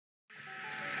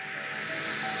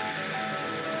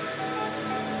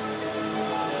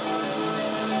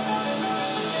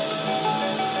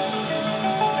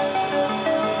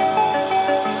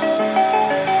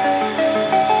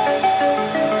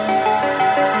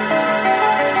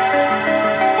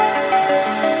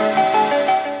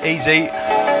easy.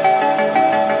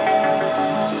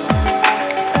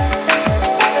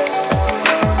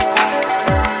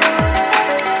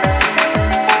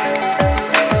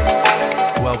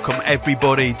 Welcome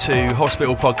everybody to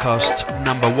Hospital Podcast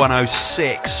number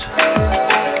 106.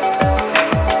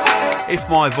 If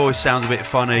my voice sounds a bit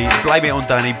funny, blame it on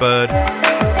Danny Bird.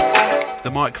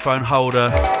 The microphone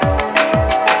holder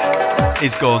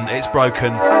is gone, it's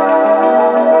broken.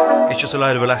 It's just a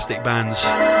load of elastic bands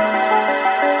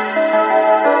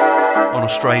on a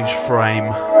strange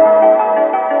frame.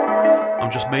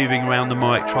 I'm just moving around the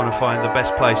mic trying to find the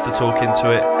best place to talk into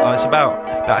it. It's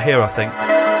about here, I think.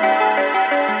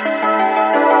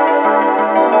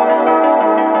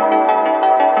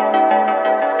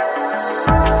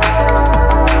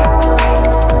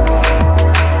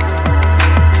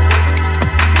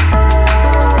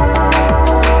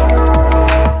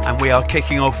 We are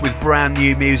kicking off with brand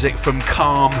new music from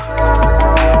Kharm.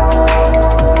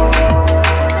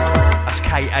 That's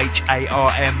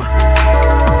Kharm.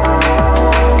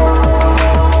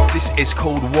 This is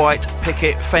called White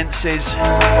Picket Fences.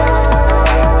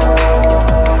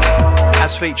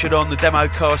 As featured on the demo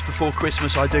cast before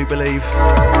Christmas, I do believe.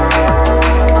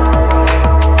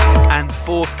 And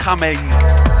forthcoming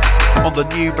on the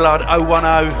New Blood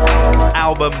 010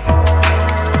 album.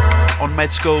 On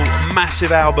Med School,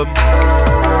 massive album,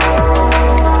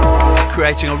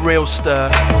 creating a real stir.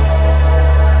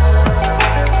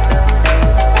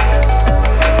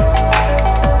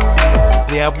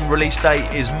 The album release date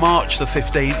is March the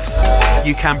 15th.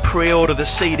 You can pre-order the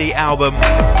CD album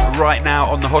right now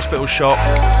on the Hospital shop.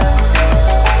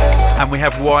 And we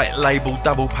have white label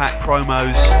double pack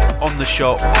promos on the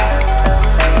shop,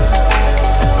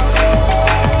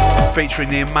 featuring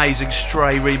the amazing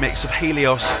Stray remix of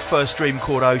Helios' first dream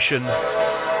called Ocean, the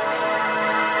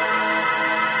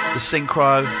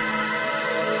Synchro,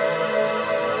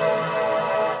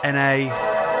 NA,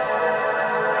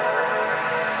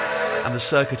 and the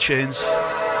Circa tunes.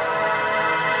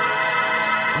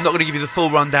 I'm not going to give you the full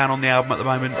rundown on the album at the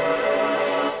moment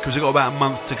because we've got about a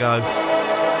month to go,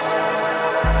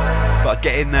 but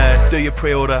get in there, do your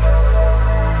pre-order.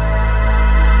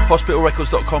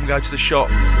 Hospitalrecords.com, go to the shop.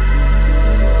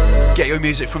 Get your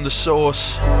music from the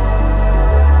source.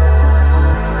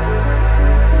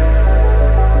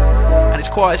 And it's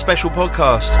quite a special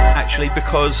podcast, actually,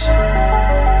 because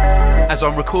as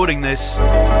I'm recording this,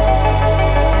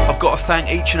 I've got to thank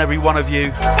each and every one of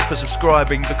you for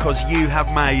subscribing, because you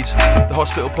have made the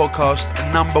Hospital Podcast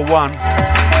number 1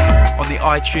 on the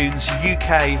iTunes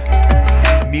UK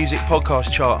music podcast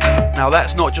chart. Now,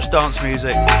 that's not just dance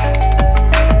music.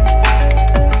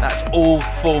 That's all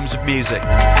forms of music.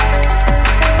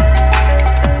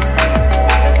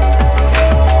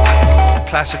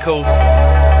 Classical,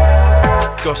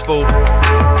 gospel,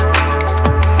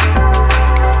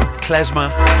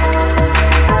 klezmer,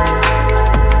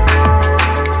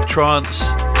 trance,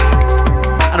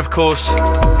 and of course,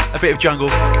 a bit of jungle.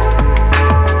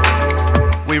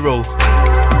 We rule.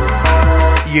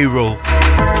 You rule.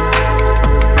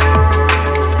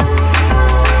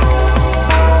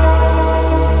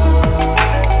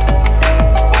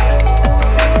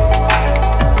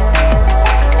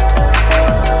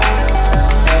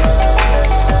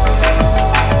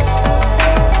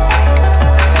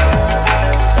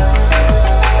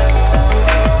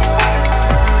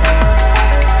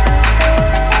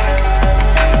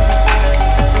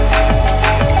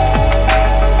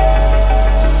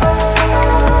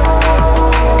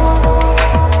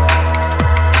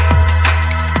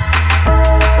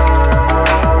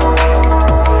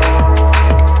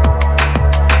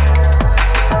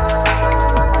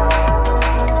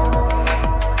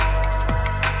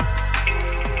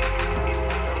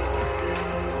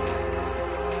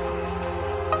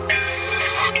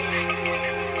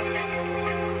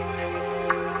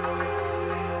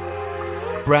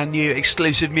 Brand new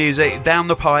exclusive music down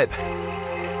the pipe.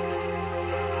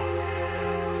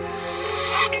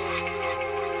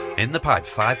 In the pipe,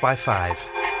 5x5.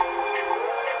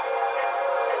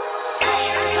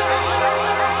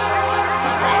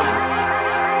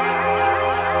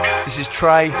 This is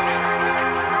Trey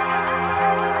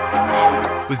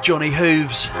with Johnny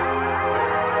Hooves.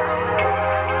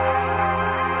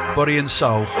 Body and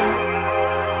Soul,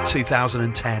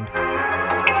 2010.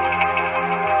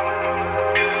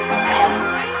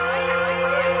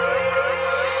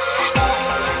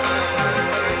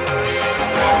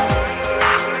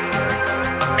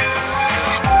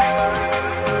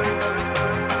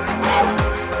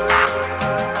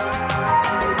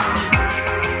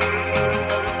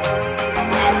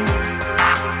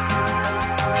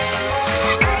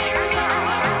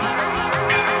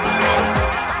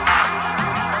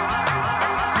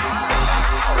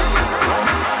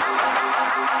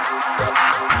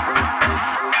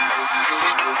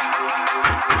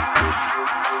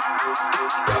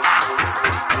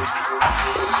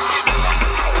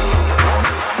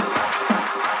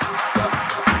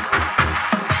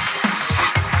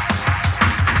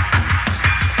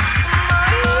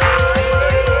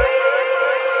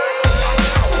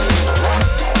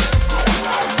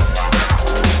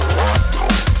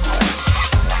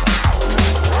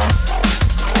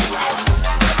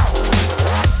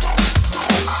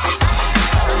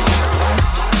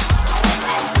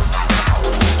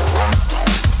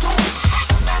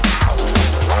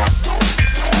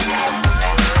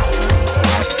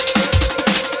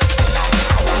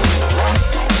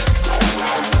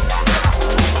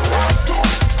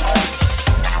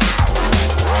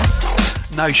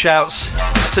 No shouts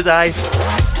today.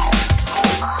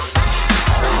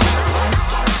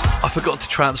 I forgot to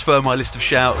transfer my list of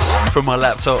shouts from my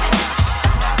laptop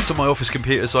to my office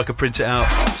computer so I could print it out.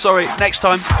 Sorry, next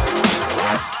time.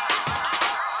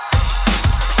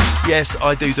 Yes,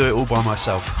 I do it all by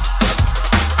myself.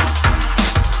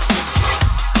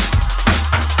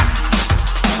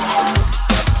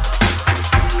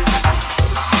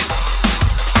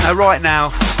 Now, right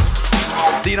now,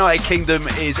 the United Kingdom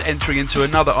is entering into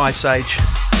another ice age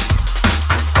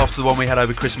after the one we had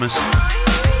over Christmas.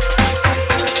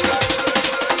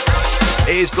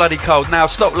 It is bloody cold. Now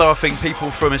stop laughing, people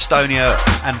from Estonia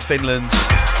and Finland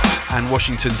and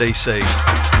Washington DC.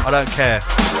 I don't care.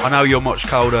 I know you're much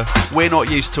colder. We're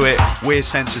not used to it. We're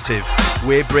sensitive.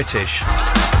 We're British.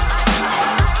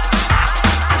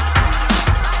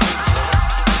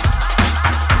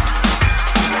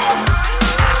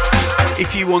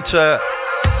 If you want to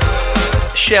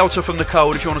shelter from the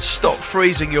cold, if you want to stop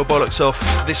freezing your bollocks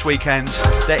off this weekend,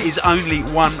 there is only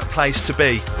one place to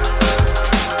be,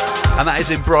 and that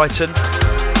is in Brighton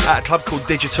at a club called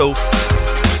Digital.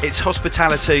 It's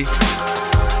hospitality.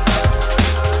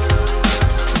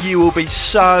 You will be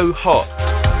so hot,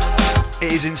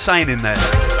 it is insane in there.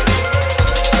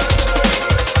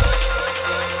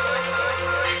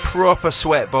 Proper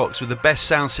sweatbox with the best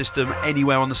sound system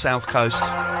anywhere on the south coast.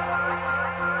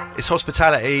 It's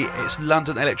hospitality, it's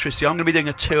London electricity. I'm going to be doing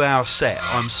a 2-hour set.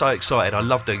 I'm so excited. I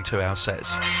love doing 2-hour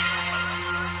sets.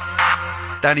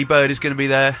 Danny Bird is going to be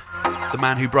there, the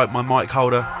man who broke my mic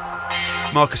holder.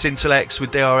 Marcus Intellects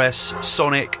with DRS,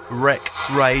 Sonic, Wreck,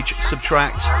 Rage,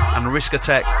 Subtract and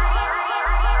Riskatech.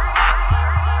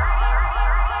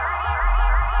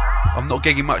 I'm not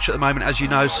gigging much at the moment, as you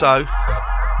know, so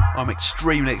I'm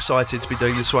extremely excited to be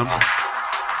doing this one.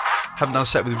 Haven't done a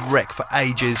set with Wreck for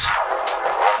ages.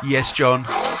 Yes, John.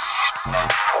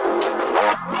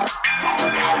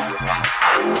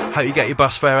 Hope you get your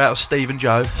bus fare out of Steve and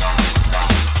Joe.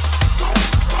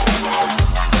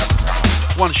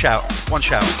 One shout.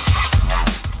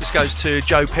 This goes to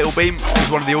Joe Pilbeam,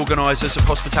 who's one of the organisers of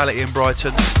Hospitality in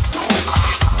Brighton.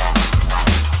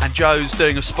 And Joe's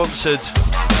doing a sponsored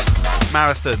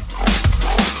marathon,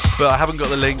 but I haven't got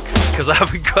the link because I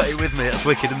haven't got it with me. That's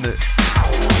wicked, isn't it?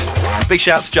 Big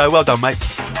shout to Joe. Well done, mate.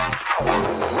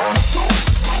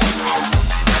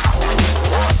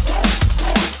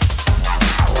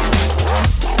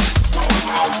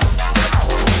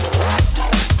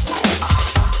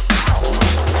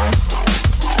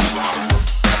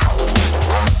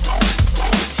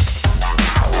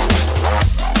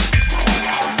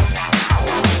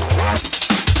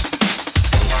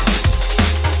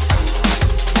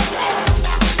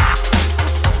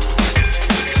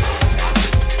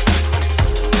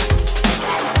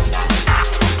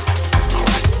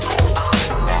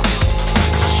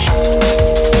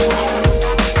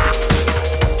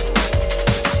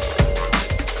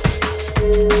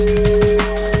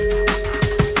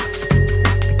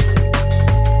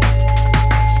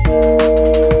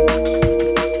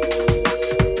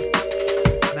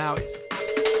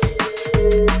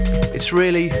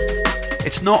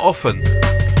 It's not often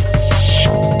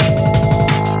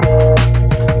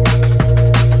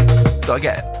that I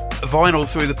get a vinyl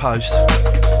through the post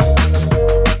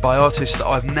by artists that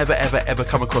I've never ever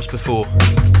come across before,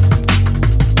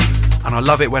 and I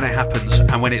love it when it happens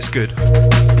and when it's good.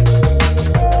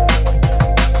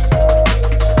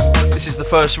 This is the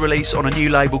first release on a new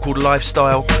label called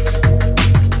Lifestyle.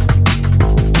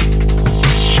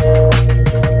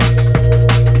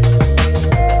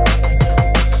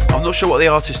 I'm not sure what the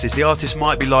artist is. The artist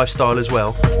might be Lifestyle as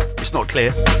well. It's not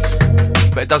clear,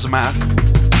 but it doesn't matter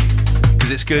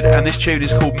because it's good. And this tune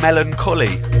is called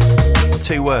Melancholy.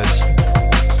 2 words.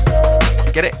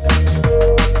 Get it?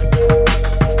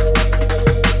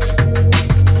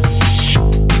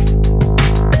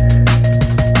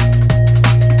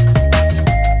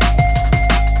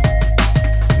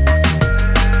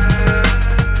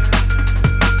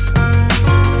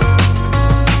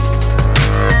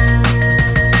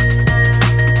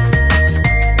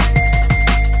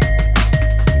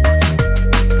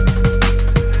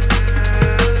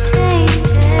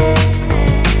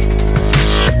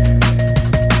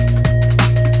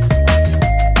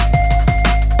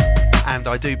 and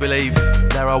I do believe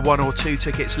there are 1 or 2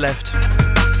 tickets left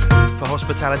for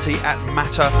Hospitality at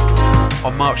Matter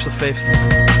on March the 5th.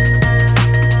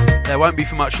 There won't be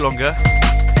for much longer,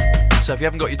 so if you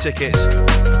haven't got your tickets,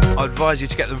 I advise you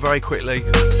to get them very quickly.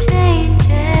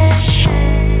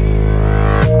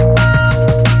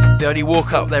 The only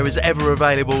walk-up there is ever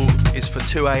available is for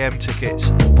 2 AM tickets.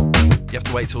 You have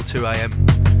to wait till 2 AM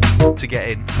to get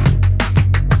in.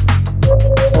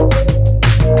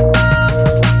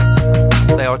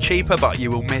 They are cheaper, but you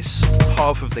will miss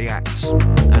half of the acts,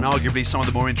 and arguably some of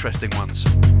the more interesting ones.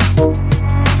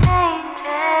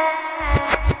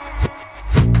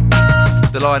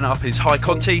 The lineup is High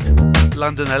Conti,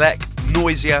 London Elec,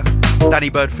 Noisia, Danny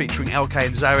Bird featuring LK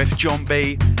and Zarif, John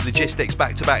B, Logistics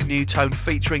back-to-back New Tone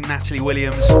featuring Natalie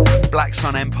Williams, Black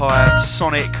Sun Empire,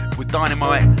 Sonic with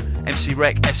Dynamite, MC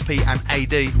Rec, SP and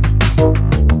AD.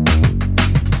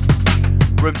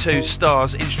 Room 2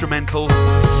 stars Instrumental,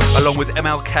 along with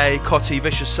MLK, Cotti,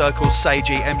 Vicious Circle,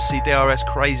 Seiji, MC DRS,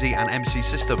 Crazy and MC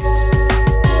System.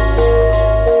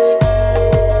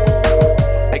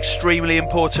 Extremely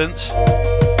important,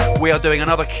 we are doing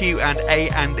another Q&A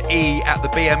and E at the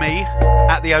BME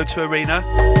at the O2 Arena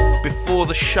before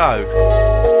the show.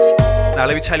 Now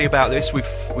let me tell you about this, we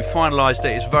finalised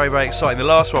it, it's very, very exciting. The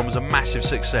last one was a massive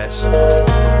success.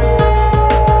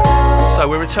 So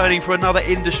we're returning for another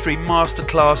industry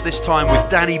masterclass, this time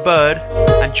with Danny Bird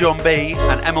and John B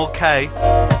and MLK,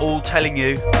 all telling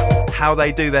you how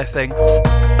they do their thing.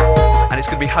 And it's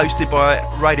going to be hosted by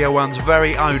Radio 1's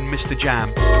very own Mr.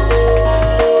 Jam.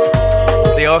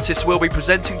 The artists will be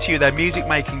presenting to you their music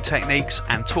making techniques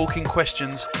and taking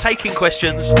questions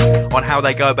on how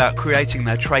they go about creating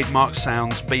their trademark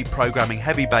sounds, beat programming,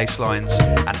 heavy bass lines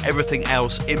and everything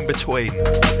else in between.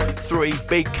 3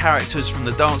 big characters from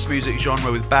the dance music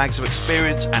genre with bags of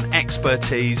experience and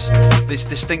expertise. This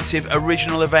distinctive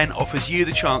original event offers you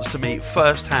the chance to meet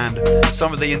firsthand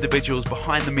some of the individuals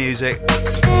behind the music.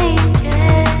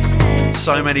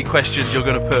 So many questions you're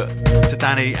going to put to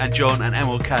Danny and John and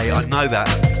MLK, I know that.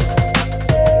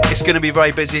 It's going to be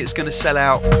very busy, it's going to sell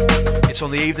out. It's on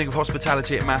the evening of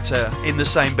Hospitality at Matter in the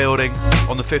same building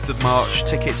on the 5th of March.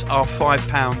 Tickets are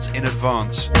 £5 in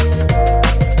advance.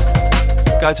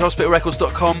 Go to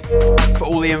hospitalrecords.com for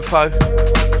all the info.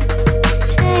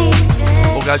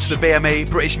 Or go to the BME,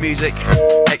 British Music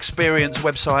Experience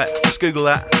website. Just Google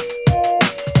that.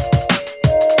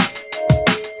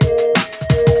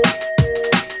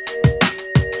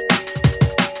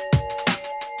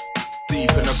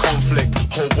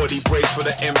 Whole body brace for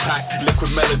the impact.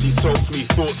 Liquid melody soaks me,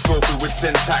 thoughts filthy with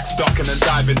syntax. Ducking and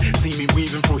diving, see me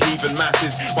weaving through heaving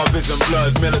masses. My vision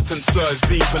blurred, militant surge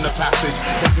deep in the passage.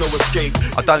 There's no escape.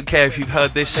 I don't care if you've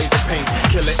heard this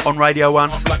on Radio 1.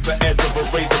 Like the edge of a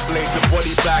razor blade, your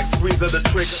body bag, squeeze of the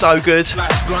trigger. So good.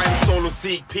 Blind solo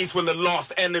seek peace when the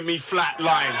last enemy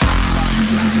flatline.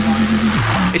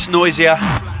 It's Noisia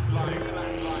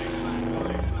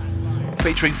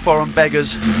featuring Foreign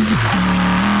Beggars.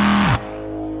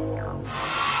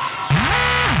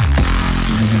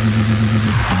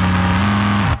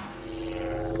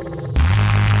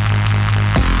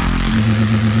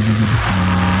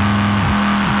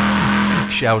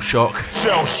 Shell Shock.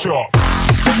 Shell Shock.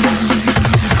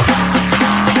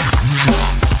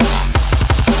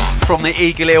 From the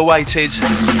eagerly awaited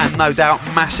and no doubt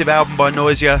massive album by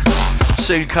Noisia,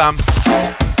 soon come.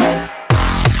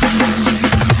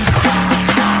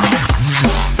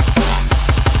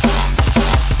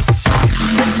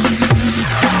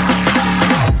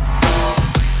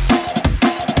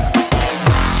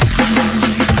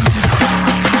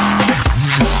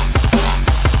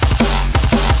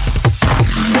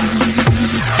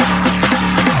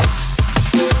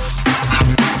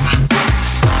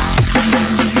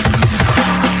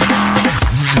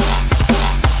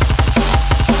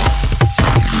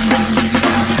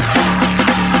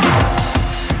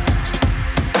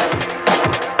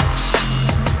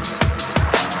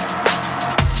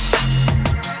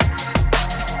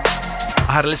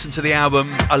 I had to listen to the album,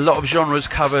 a lot of genres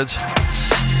covered.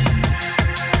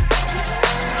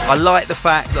 I like the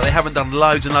fact that they haven't done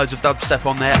loads and loads of dubstep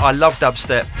on there. I love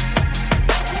dubstep,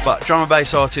 but drum and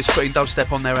bass artists putting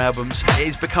dubstep on their albums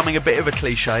is becoming a bit of a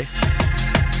cliche.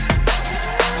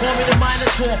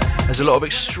 There's a lot of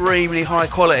extremely high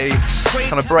quality,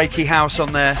 kind of breaky house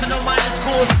on there.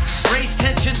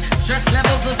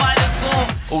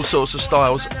 All sorts of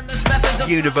styles,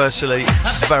 universally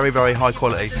very, very high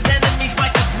quality.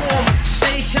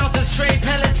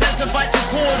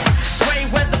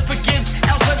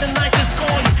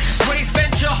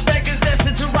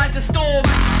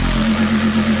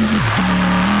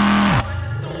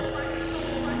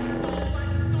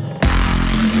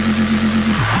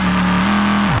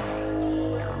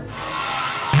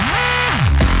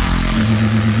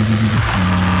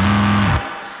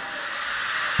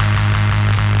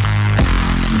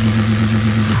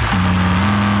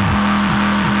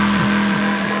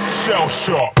 shell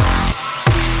shock.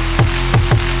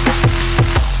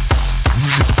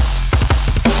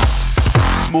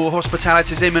 More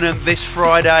hospitality is imminent this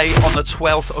Friday on the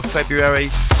 12th of February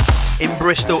in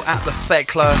Bristol at the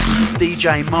Thekla.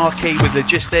 DJ Marquee with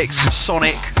Logistics,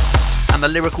 Sonic and the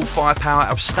lyrical firepower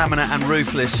of Stamina and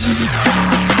Ruthless.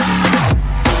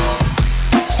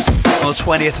 On the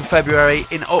 20th of February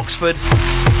in Oxford,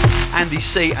 Andy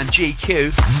C and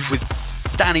GQ with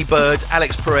Danny Bird,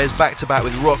 Alex Perez back to back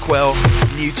with Rockwell,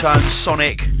 Newtone,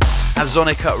 Sonic,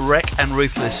 Azonica, Wreck and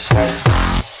Ruthless.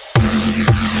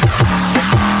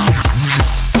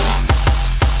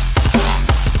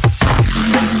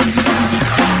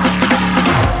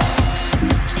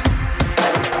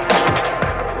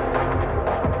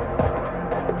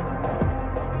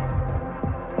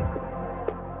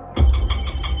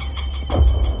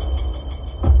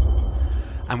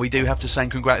 And we do have to say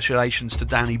congratulations to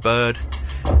Danny Bird.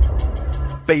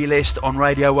 B-list on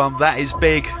Radio 1, that is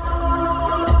big.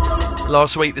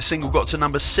 Last week the single got to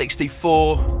number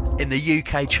 64 in the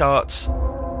UK charts.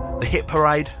 The Hit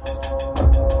Parade.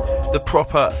 The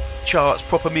proper charts,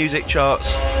 proper music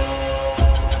charts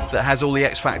that has all the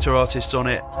X Factor artists on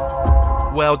it.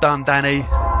 Well done, Danny.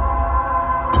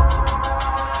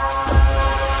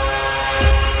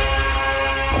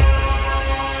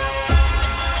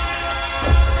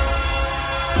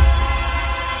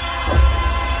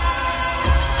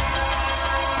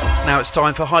 Now it's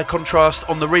time for High Contrast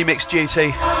on the remix duty.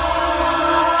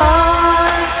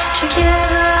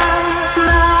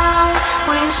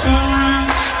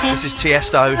 This is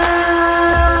Tiesto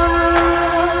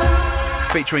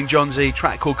featuring John Z,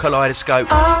 track called Kaleidoscope,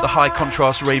 the High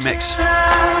Contrast remix.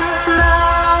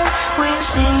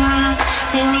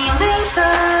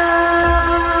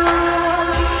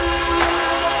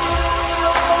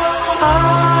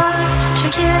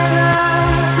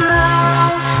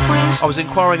 I was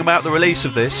inquiring about the release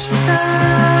of this,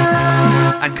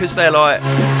 and because they're like,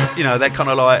 you know, they're kind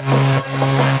of like,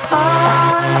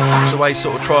 it's the way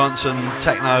sort of trance and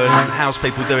techno and house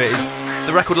people do it, is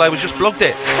the record label's just blogged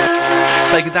it,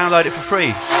 so you can download it for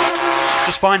free.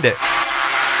 Just find it.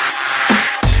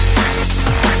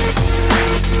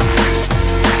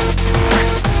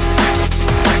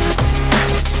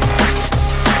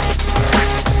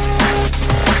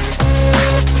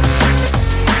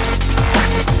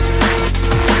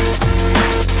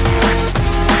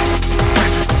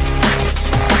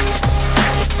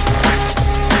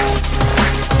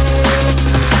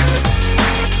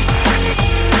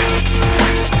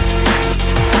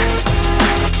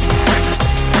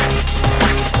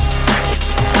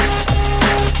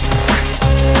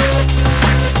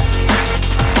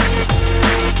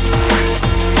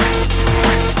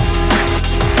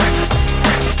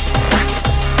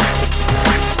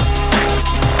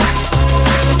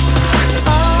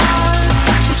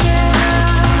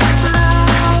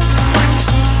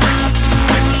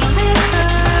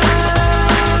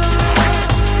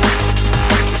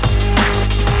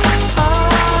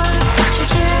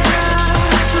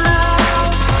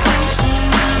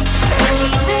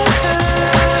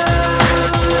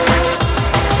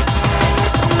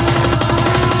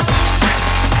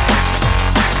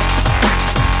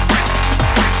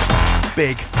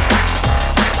 Big.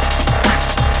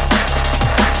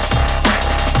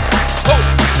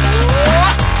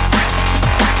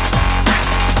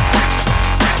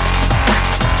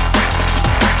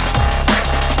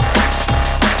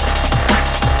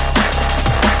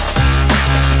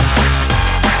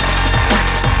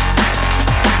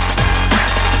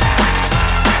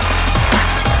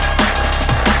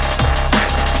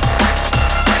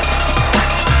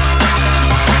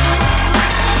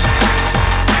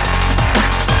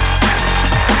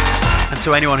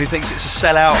 To anyone who thinks it's a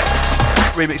sellout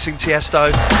remixing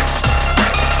Tiesto,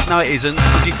 no it isn't,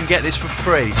 because you can get this for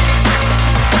free.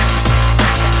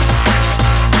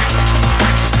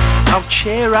 Oh,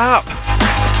 cheer up!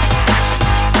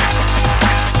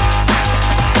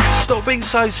 Stop being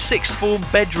so sixth form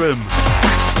bedroom.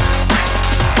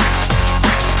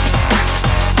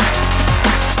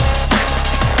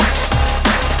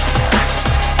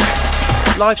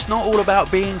 Life's not all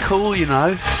about being cool, you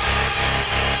know.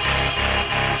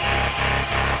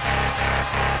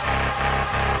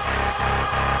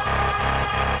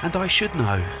 And I should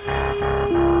know.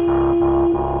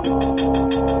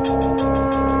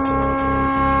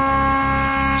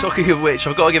 Talking of which,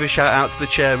 I've got to give a shout out to the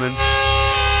chairman.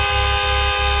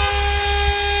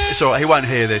 It's alright, he won't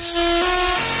hear this.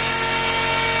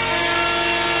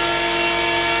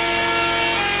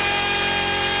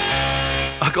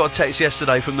 I got a text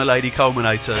yesterday from the lady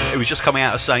culminator. It was just coming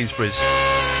out of Sainsbury's.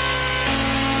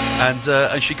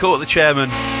 And she caught the chairman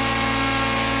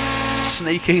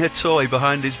sneaking a toy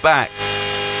behind his back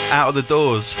out of the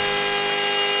doors.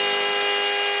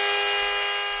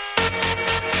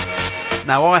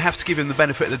 Now I have to give him the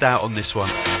benefit of the doubt on this one.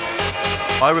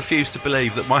 I refuse to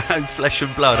believe that my own flesh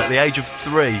and blood at the age of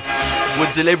 3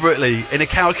 would deliberately, in a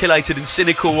calculated and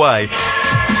cynical way,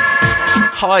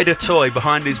 hide a toy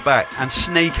behind his back and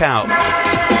sneak out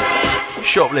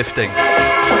shoplifting.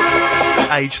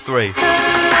 Age 3.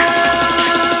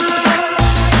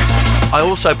 I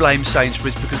also blame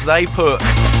Sainsbury's because they put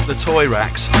the toy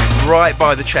racks right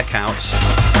by the checkouts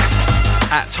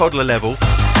at toddler level.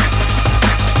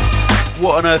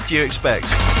 What on earth do you expect?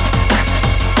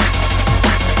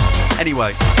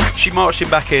 Anyway, she marched him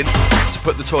back in to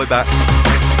put the toy back.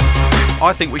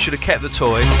 I think we should have kept the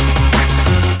toy,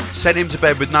 sent him to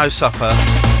bed with no supper,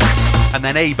 and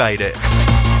then eBayed it.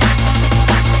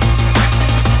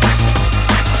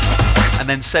 And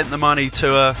then sent the money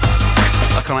to a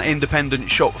kind of independent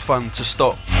shop fund to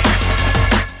stop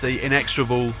the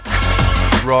inexorable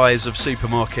rise of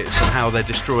supermarkets and how they're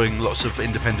destroying lots of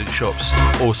independent shops,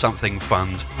 or something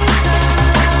fund.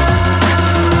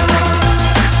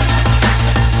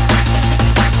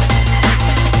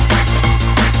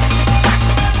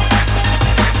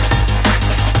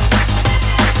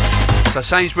 So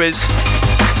Sainsbury's,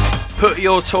 put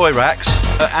your toy racks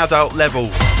at adult level.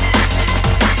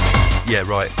 Yeah,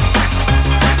 right.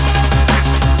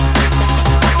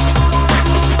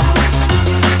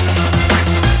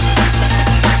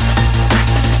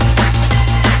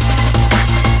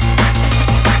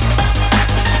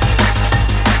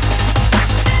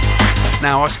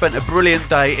 Now, I spent a brilliant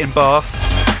day in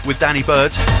Bath with Danny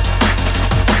Bird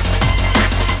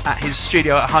at his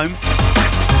studio at home,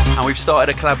 and we've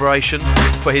started a collaboration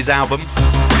for his album,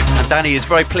 and Danny is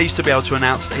very pleased to be able to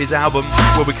announce that his album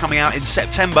will be coming out in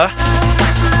September.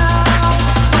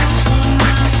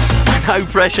 No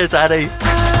pressure, Danny.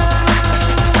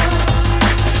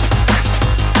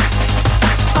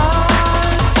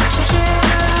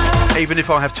 Even if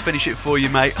I have to finish it for you,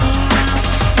 mate.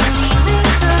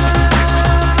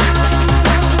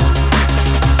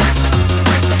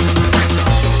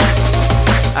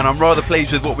 And I'm rather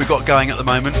pleased with what we've got going at the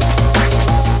moment.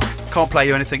 Can't play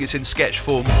you anything, it's in sketch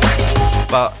form,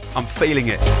 but I'm feeling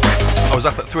it. I was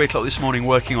up at 3 o'clock this morning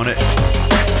working on it.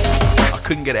 I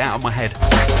couldn't get it out of my head.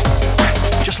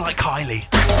 Just like Kylie.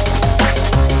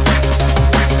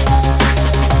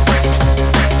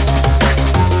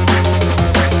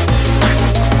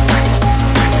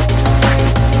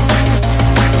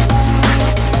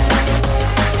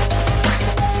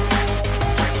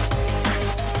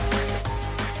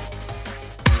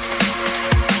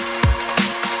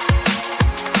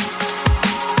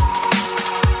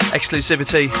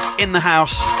 Exclusivity in the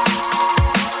house.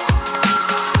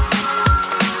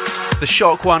 The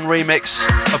Shock One remix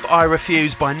of I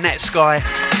Refuse by Netsky.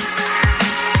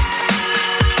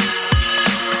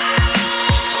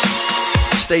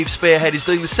 Steve Spearhead is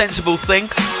doing the sensible thing.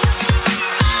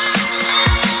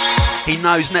 He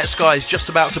knows Netsky is just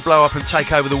about to blow up and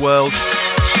take over the world.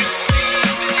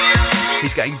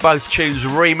 He's getting both tunes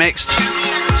remixed.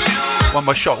 One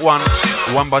by Shock One,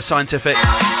 one by Scientific.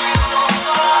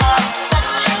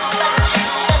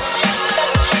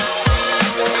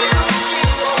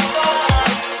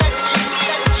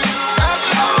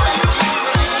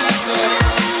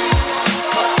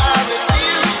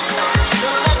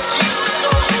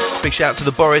 Big shout out to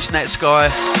the Boris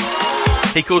Netsky.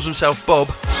 He calls himself Bob,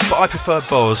 but I prefer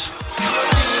Boz.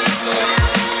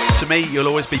 To me, you'll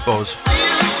always be Boz.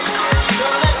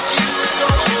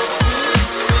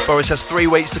 Boris has 3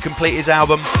 weeks to complete his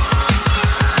album.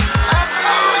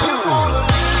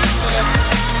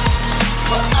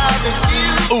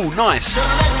 Ooh, nice.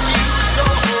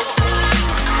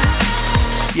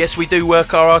 Yes, we do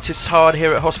work our artists hard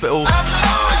here at Hospital,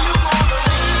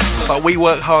 but we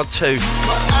work hard too.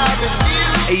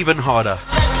 Even harder.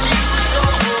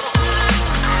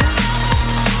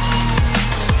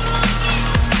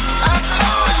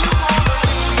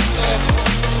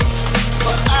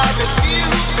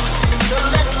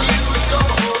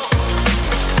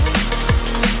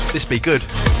 This be good.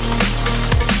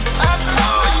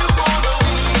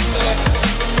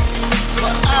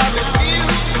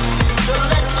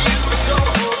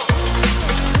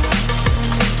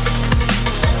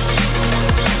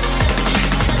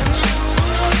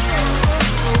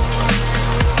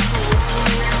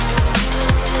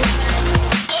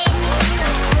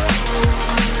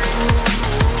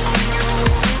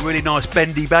 Really nice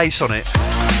bendy bass on it.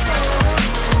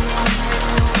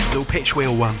 Little pitch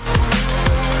wheel one.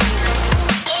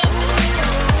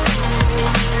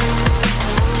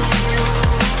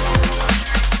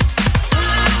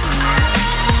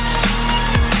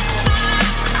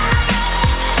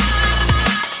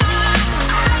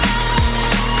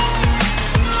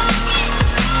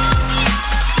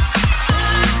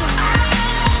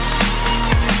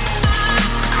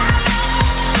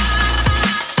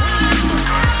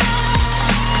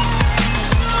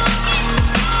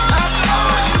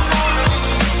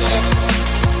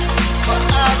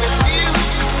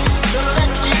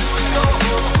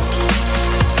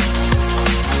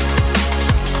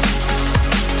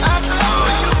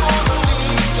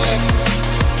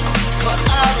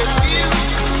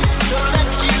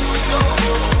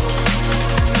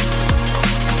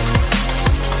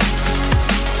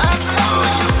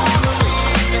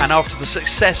 And after the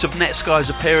success of Netsky's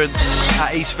appearance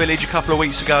at East Village a couple of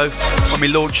weeks ago, when we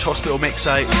launched Hospital Mix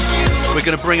 8, we're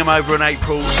going to bring him over in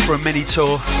April for a mini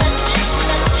tour.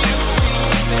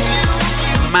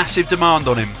 Massive demand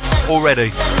on him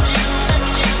already.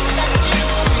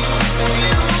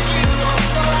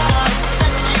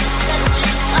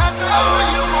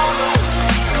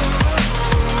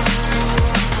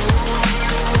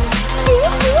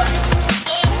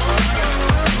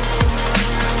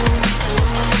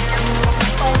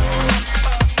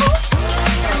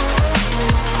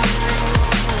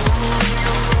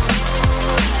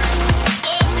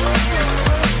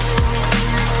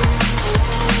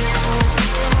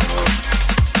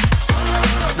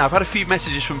 Now, I've had a few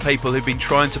messages from people who've been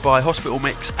trying to buy Hospital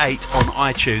Mix 8 on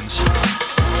iTunes.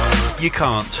 You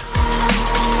can't.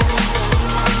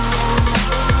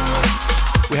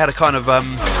 We had a kind of,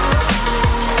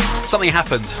 something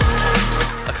happened.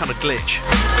 A kind of glitch.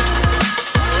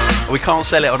 We can't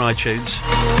sell it on iTunes.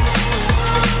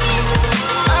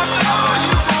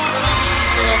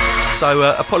 So,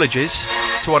 apologies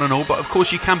to one and all, but of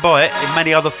course you can buy it in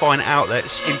many other fine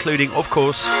outlets, including, of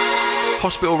course,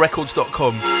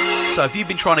 hospitalrecords.com. So if you've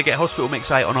been trying to get Hospital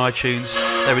Mix 8 on iTunes,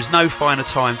 there is no finer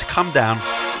time to come down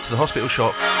to the hospital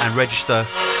shop and register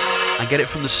and get it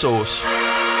from the source.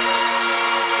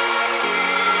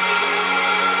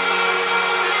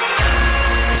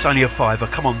 It's only a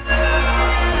 £5, come on.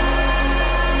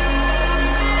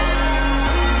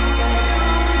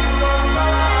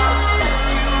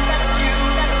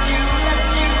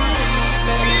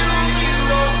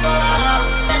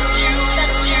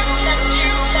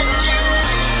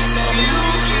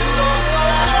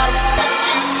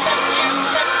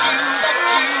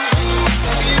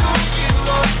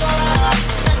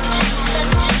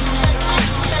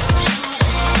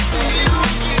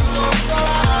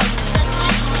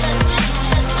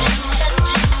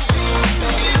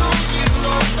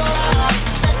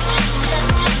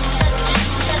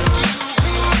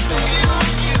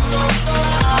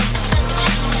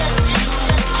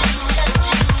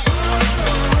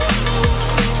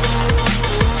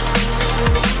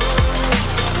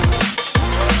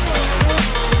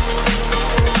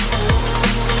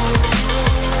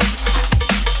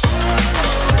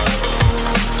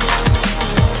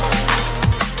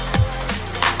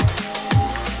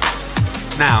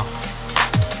 Now,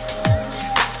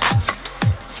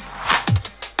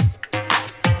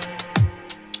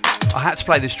 I had to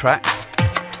play this track.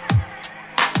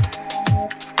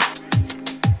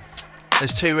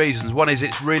 There's two reasons. One is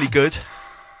it's really good,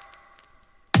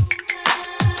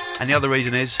 and the other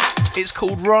reason is it's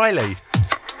called Riley.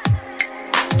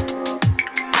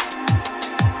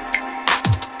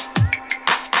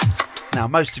 Now,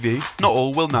 most of you, not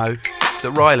all, will know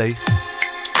that Riley,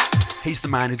 he's the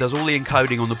man who does all the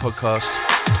encoding on the podcast,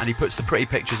 and he puts the pretty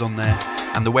pictures on there,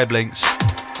 and the web links,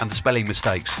 and the spelling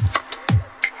mistakes.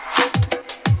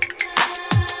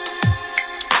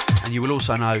 And you will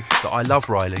also know that I love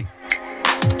Riley.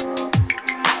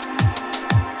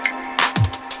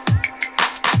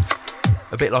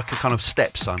 A bit like a kind of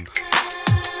stepson.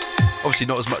 Obviously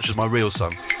not as much as my real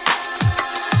son.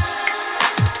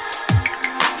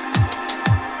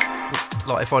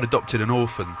 Like if I'd adopted an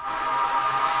orphan.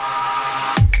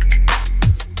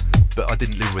 But I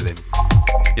didn't live with him.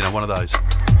 You know, one of those.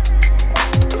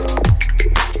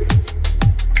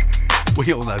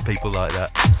 We all know people like that.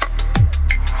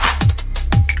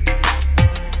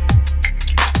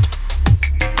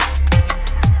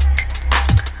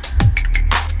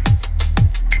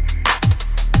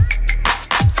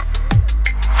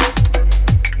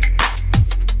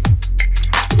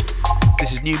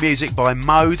 This is new music by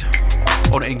Mode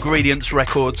on Ingredients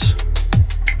Records.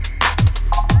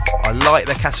 I like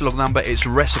their catalogue number, it's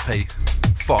Recipe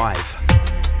 5.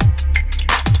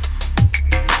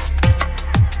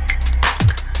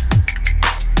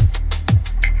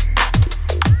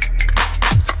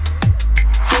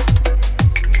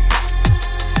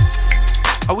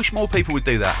 I wish more people would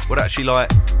do that, would actually like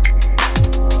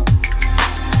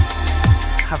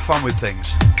have fun with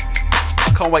things.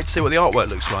 I can't wait to see what the artwork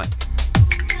looks like.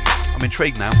 I'm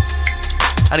intrigued now.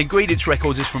 And Ingredients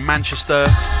Records is from Manchester,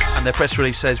 and their press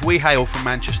release says, "We hail from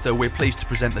Manchester. We're pleased to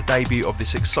present the debut of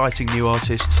this exciting new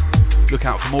artist. Look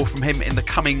out for more from him in the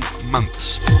coming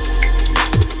months."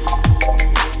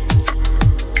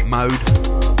 Mode,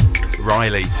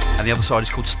 Riley, and the other side is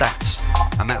called Stats,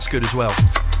 and that's good as well.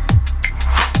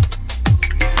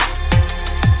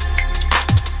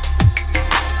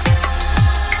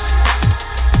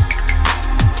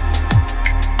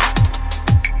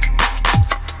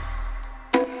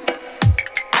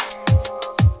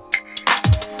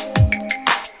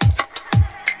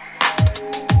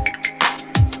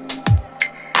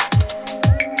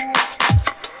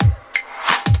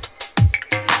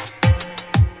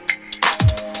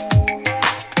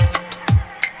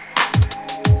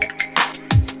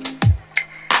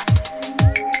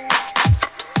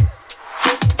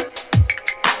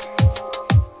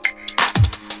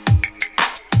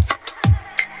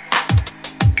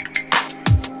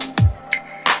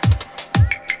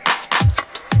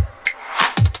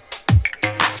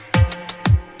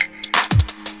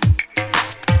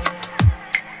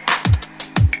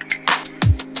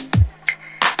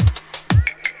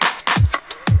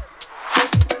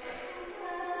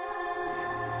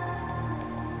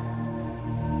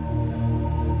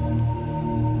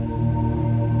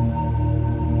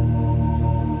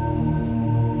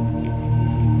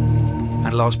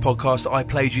 last podcast, I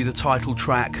played you the title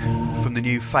track from the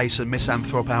new Face and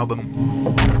Misanthrop album.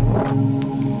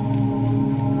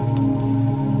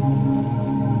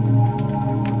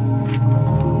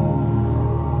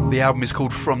 The album is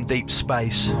called From Deep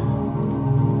Space.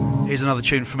 Here's another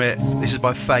tune from it. This is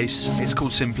by Face. It's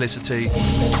called Simplicity.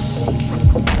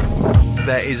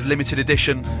 There is limited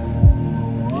edition.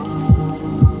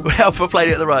 I hope I played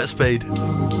it at the right speed.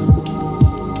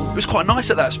 It was quite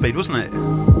nice at that speed, wasn't it?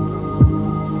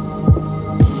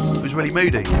 It was really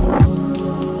moody.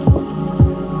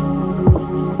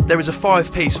 There is a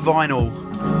 5-piece vinyl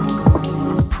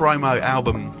promo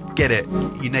album. Get it.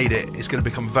 You need it. It's going to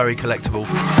become very collectible.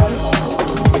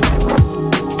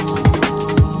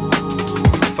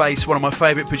 Face, one of my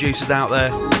favourite producers out there.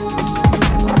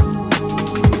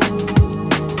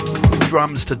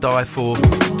 Drums to die for.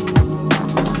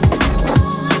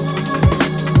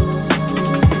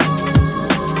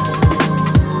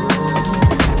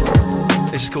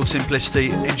 This is called Simplicity.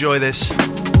 Enjoy this.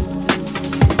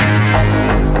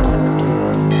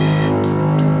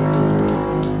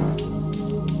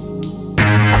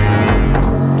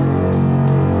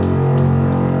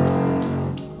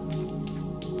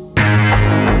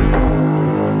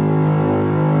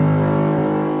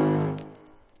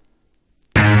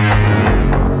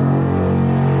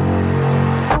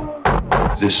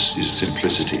 This is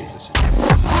Simplicity.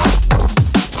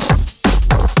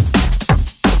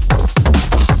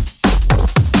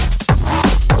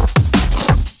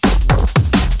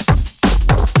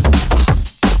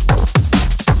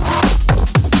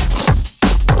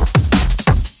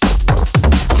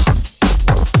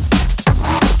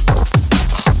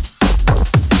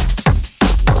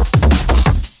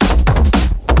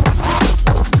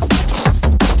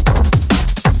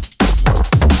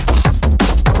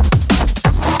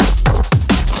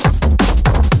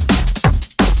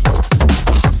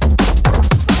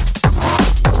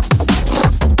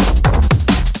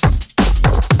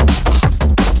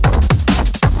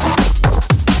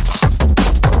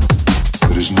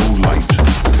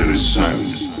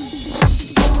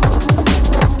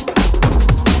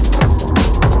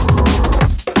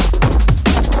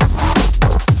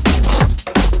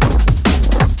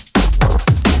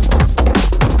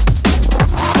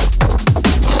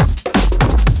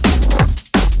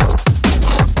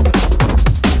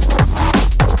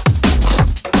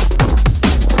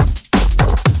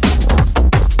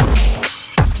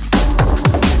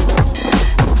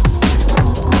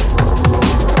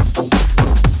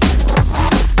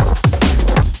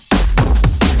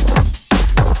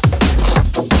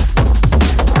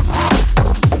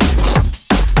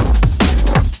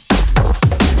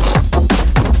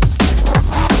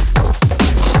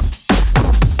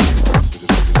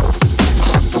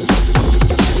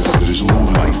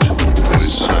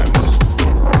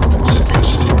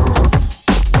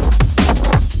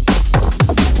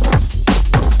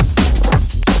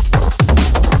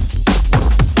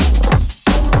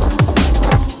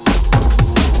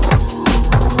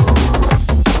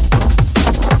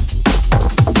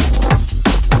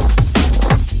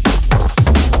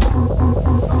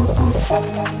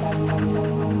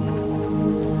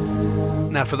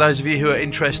 For those of you who are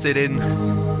interested in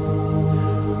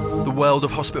the world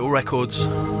of hospital records,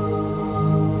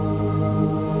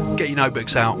 get your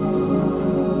notebooks out.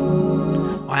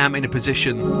 I am in a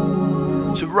position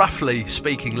to, roughly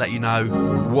speaking, let you know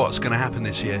what's going to happen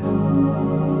this year.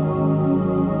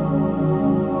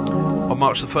 On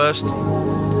March the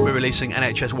 1st, we're releasing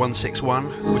NHS 161,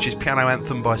 which is Piano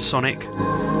Anthem by Sonic,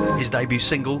 his debut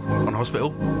single on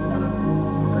Hospital.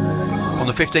 On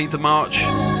the 15th of March,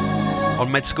 on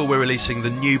Med School, we're releasing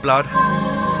the New Blood 010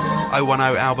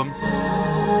 album.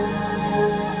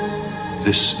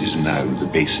 This is now the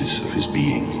basis of his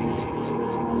being.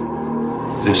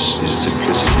 This is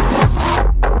Simplicity.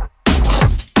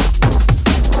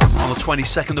 On the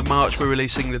 22nd of March, we're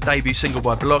releasing the debut single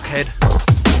by Blockhead,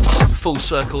 Full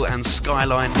Circle and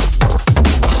Skyline.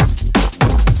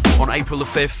 On April the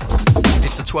 5th,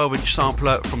 it's the 12-inch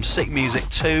sampler from Sick Music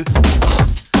 2,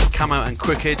 Camo and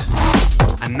Crooked,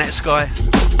 and Netsky.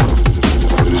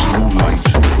 There is no light,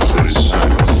 there is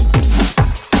sound.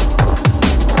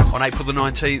 On April the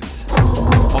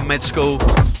 19th, on Med School,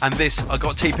 and this, I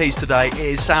got TPs today, it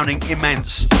is sounding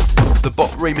immense. The Bot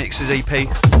Remixes EP,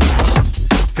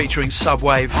 featuring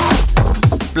Subwave,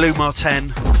 Blue Martin,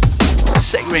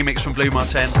 sick remix from Blue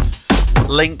Martin,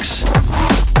 Lynx,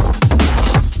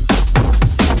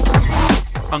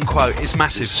 unquote, it's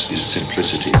massive. This is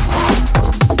Simplicity.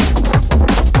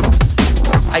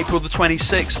 April the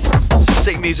 26th,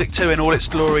 Sick Music 2 in all its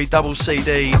glory, double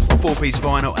CD, 4-piece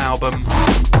vinyl album.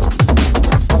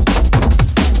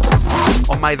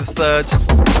 on May the 3rd.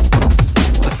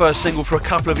 The first single for a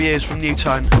couple of years from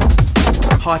Newtone.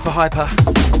 Hyper Hyper.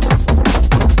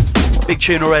 Big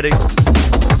tune already.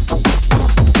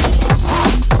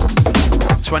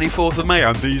 24th of May,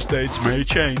 and these dates may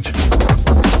change.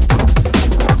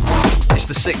 It's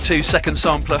the Sick 2 second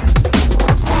sampler.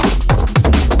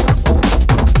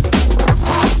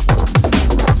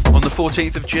 On the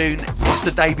 14th of June, it's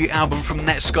the debut album from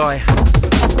Netsky.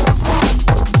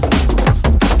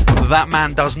 That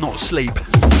Man Does Not Sleep.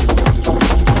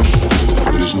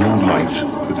 There is no light,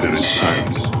 but there is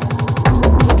silence.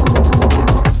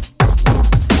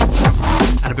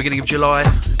 At the beginning of July,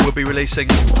 we'll be releasing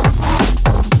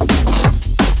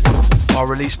our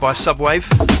release by Subwave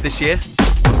this year.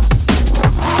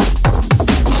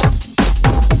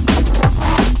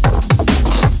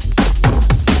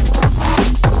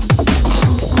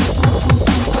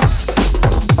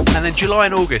 And then July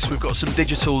and August, we've got some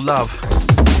digital love.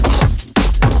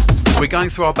 We're going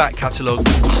through our back catalogue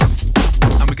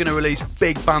and we're going to release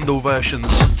big bundle versions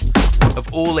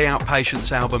of all the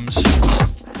Outpatients albums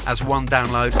as one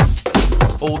download,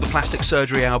 all the Plastic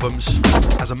Surgery albums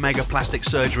as a mega Plastic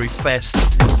Surgery fest,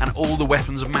 and all the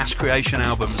Weapons of Mass Creation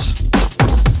albums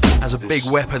as a big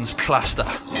weapons cluster.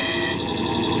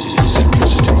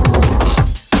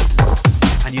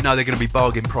 And you know they're going to be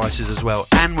bargain prices as well.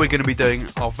 And we're going to be doing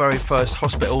our very first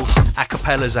Hospital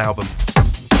Acapellas album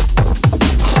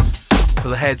for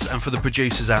the heads and for the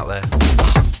producers out there.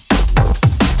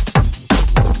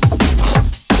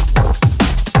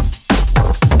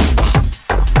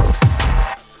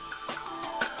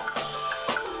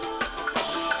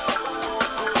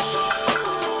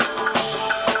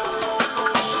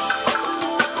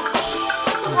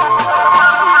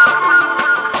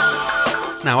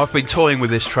 Now, I've been toying with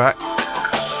this track. I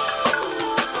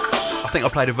think I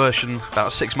played a version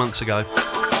about 6 months ago.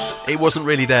 It wasn't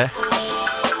really there.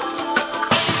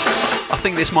 I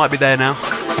think this might be there now.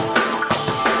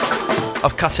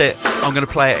 I've cut it. I'm going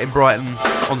to play it in Brighton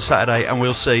on Saturday and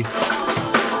we'll see.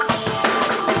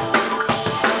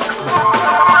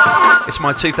 It's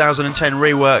my 2010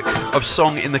 rework of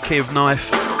Song in the Key of Knife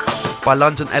by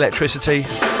London Electricity.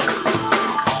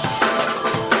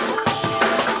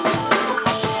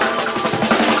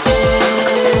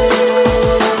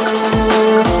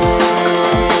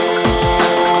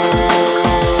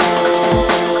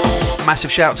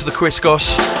 Massive shout to the Chris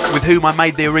Goss, with whom I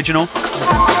made the original.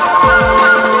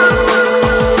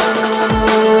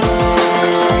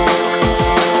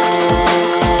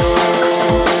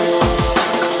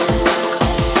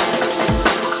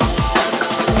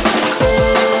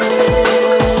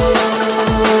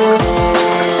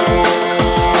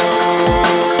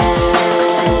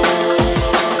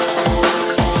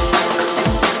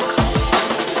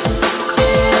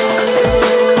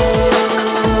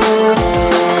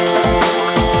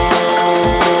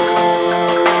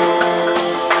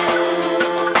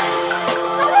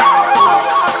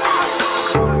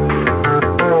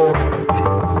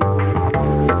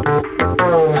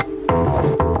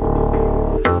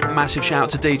 Massive shout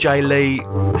to DJ Lee,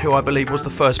 who I believe was the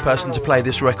first person to play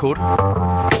this record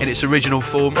in its original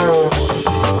form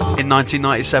in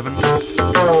 1997.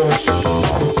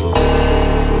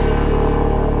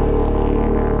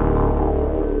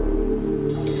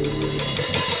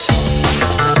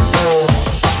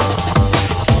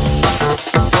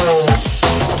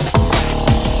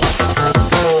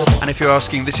 And if you're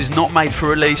asking, this is not made for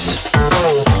release.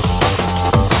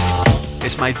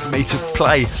 It's made for me to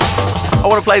play. I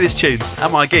want to play this tune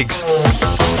at my gigs.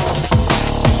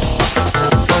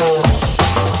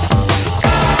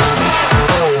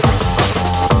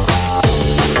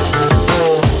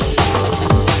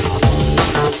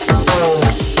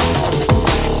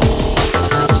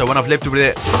 So when I've lived with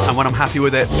it and when I'm happy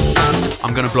with it,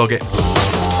 I'm going to blog it.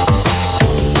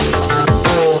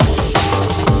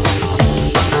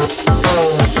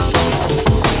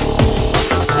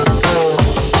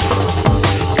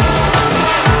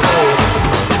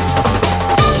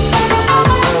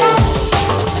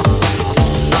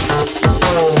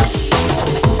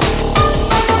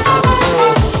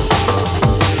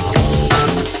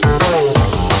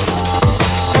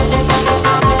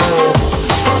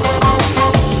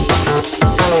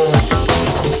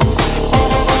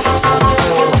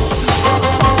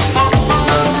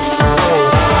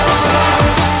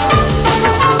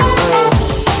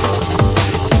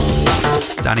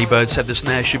 Danny Bird said the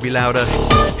snare should be louder.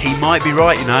 He might be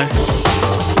right, you know.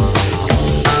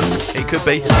 It could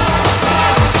be.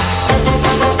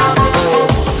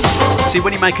 See,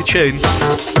 when you make a tune,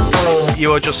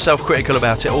 you are just self-critical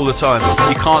about it all the time.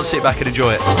 You can't sit back and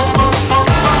enjoy it.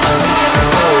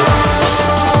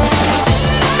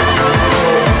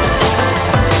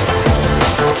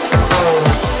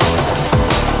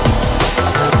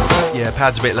 Yeah,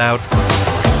 pad's a bit loud.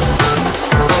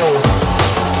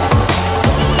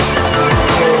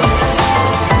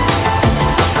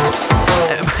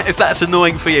 If that's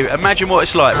annoying for you, imagine what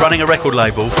it's like running a record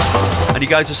label and you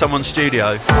go to someone's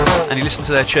studio and you listen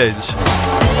to their tunes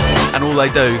and all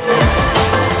they do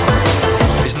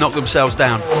is knock themselves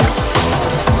down.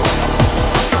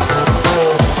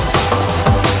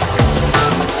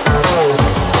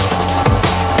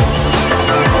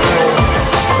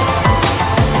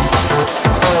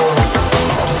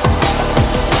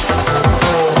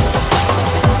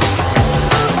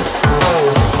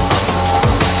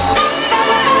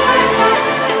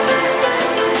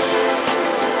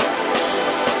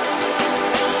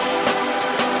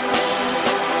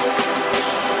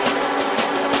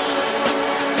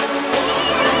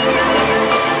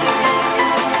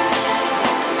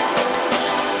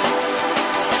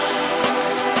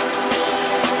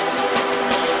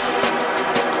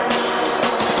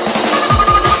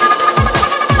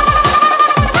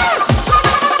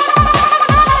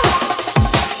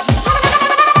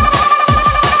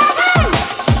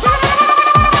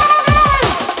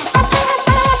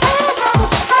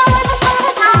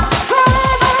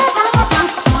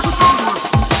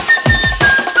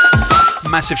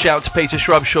 Massive shout out to Peter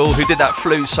Shrubshaw who did that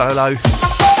flute solo.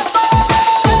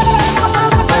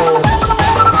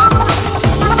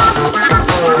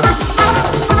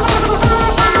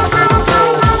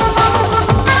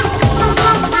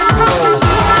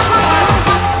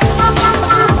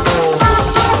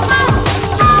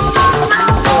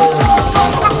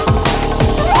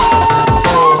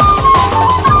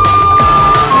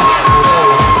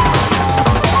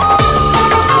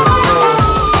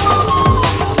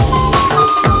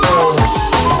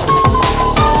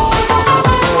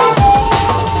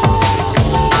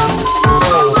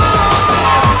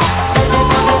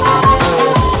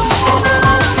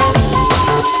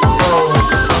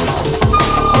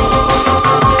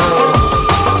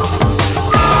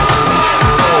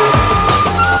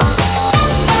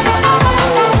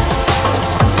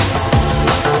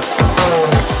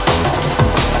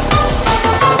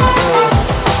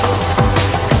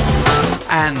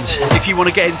 If you want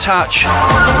to get in touch,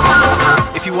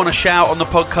 if you want to shout on the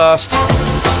podcast,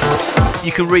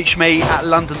 you can reach me at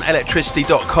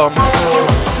londonelectricity.com.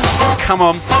 Come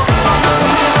on.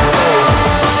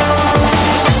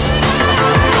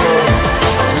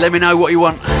 Let me know what you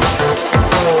want.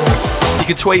 You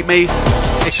can tweet me.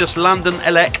 It's just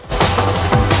LondonElec.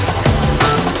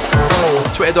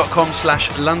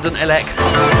 Twitter.com/LondonElec.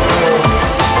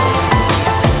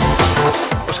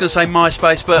 I was going to say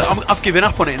MySpace, but I've given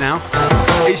up on it now.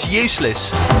 It's useless.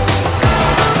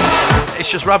 It's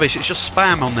just rubbish. It's just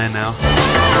spam on there now.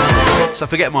 So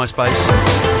forget MySpace.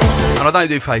 And I don't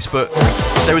do Facebook.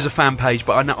 There is a fan page,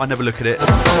 but I never look at it.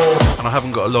 And I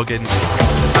haven't got a login.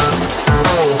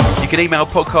 You can email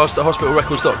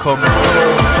podcast@hospitalrecords.com.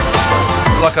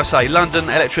 Like I say,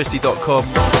 londonelectricity.com,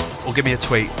 or give me a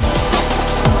tweet.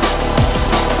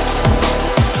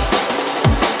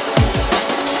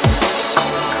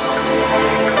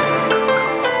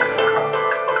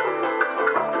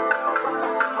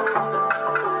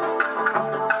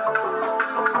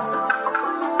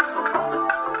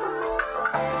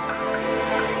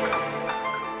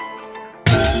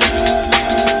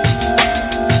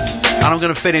 I'm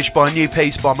going to finish by a new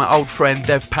piece by my old friend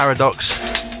Dev Paradox.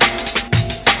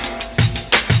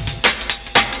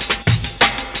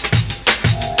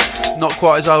 Not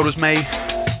quite as old as me,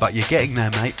 but you're getting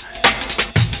there, mate.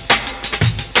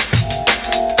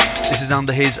 This is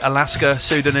under his Alaska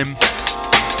pseudonym.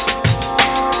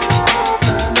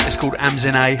 It's called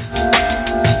Amzine.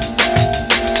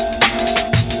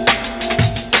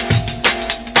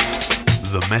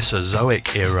 The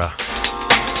Mesozoic era.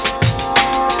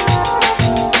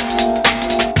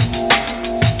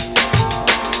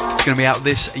 It's going to be out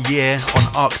this year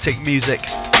on Arctic Music.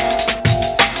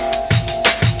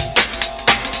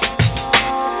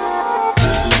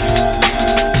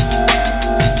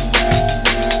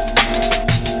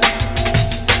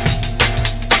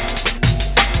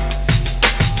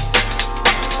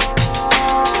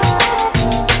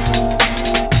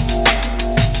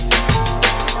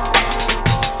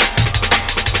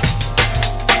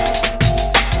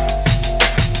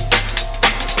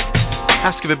 I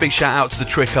have to give a big shout out to the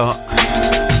Trick Art.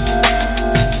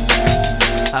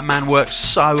 That man works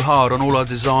so hard on all our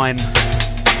design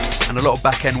and a lot of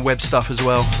back end web stuff as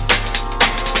well.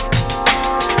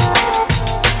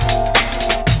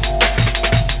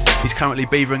 He's currently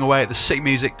beavering away at the Sick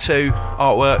Music 2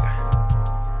 artwork.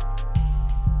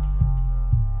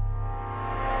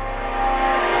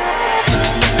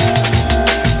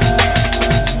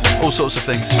 all sorts of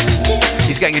things.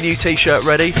 He's getting a new t-shirt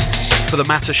ready for the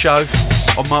Matter show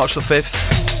on March the 5th.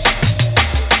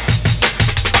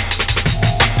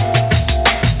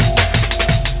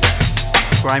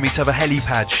 For Amy to have a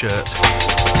helipad shirt.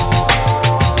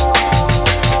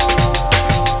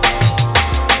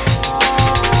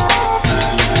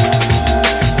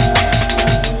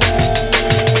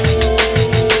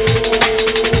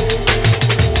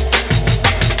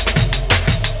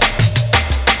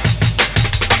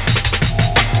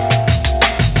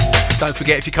 Don't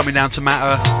forget, if you're coming down to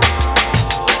Matter,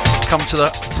 come to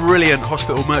the brilliant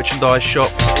hospital merchandise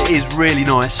shop. It is really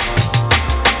nice.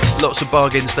 Lots of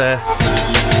bargains there.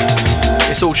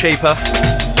 It's all cheaper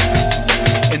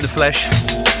in the flesh.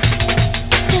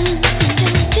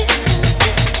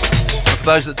 And for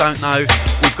those that don't know,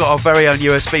 we've got our very own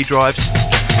USB drives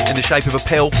in the shape of a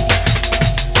pill.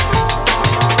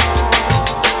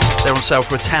 They're on sale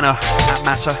for £10 at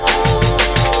Matter.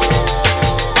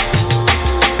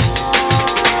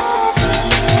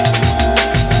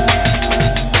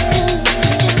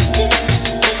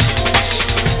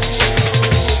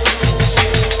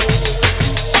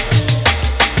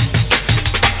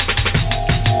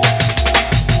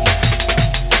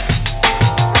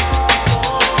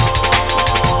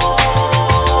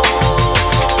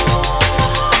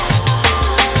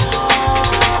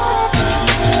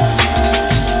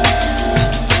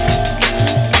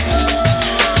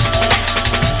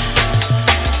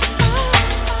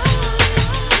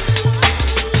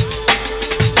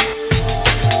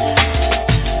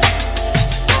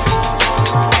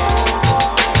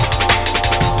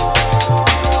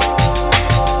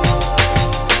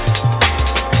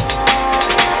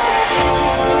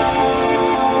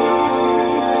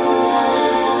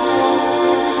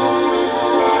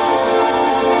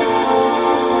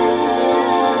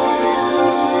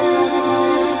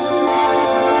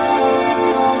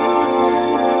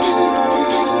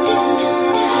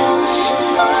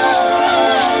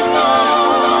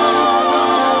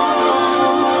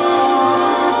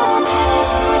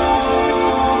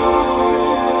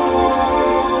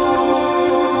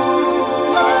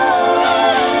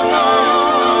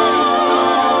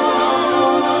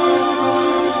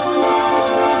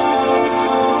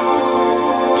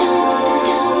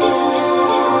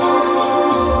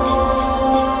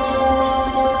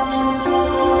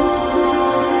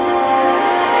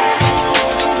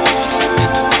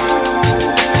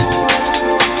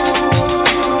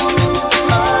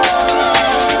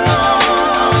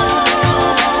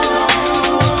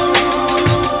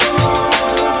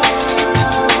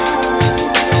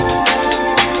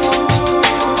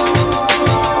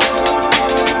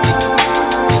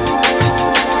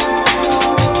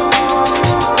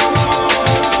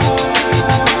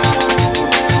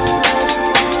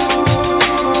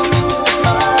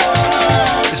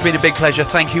 It's been a big pleasure.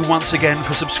 Thank you once again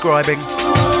for subscribing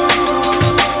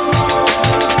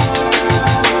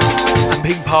and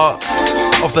being part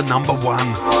of the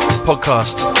 #1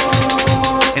 podcast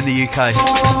in the UK.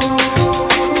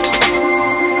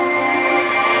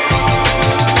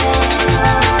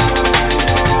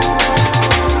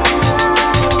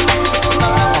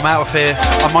 I'm out of here.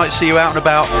 I might see you out and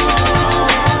about,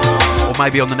 or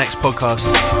maybe on the next podcast.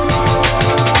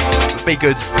 Be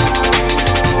good.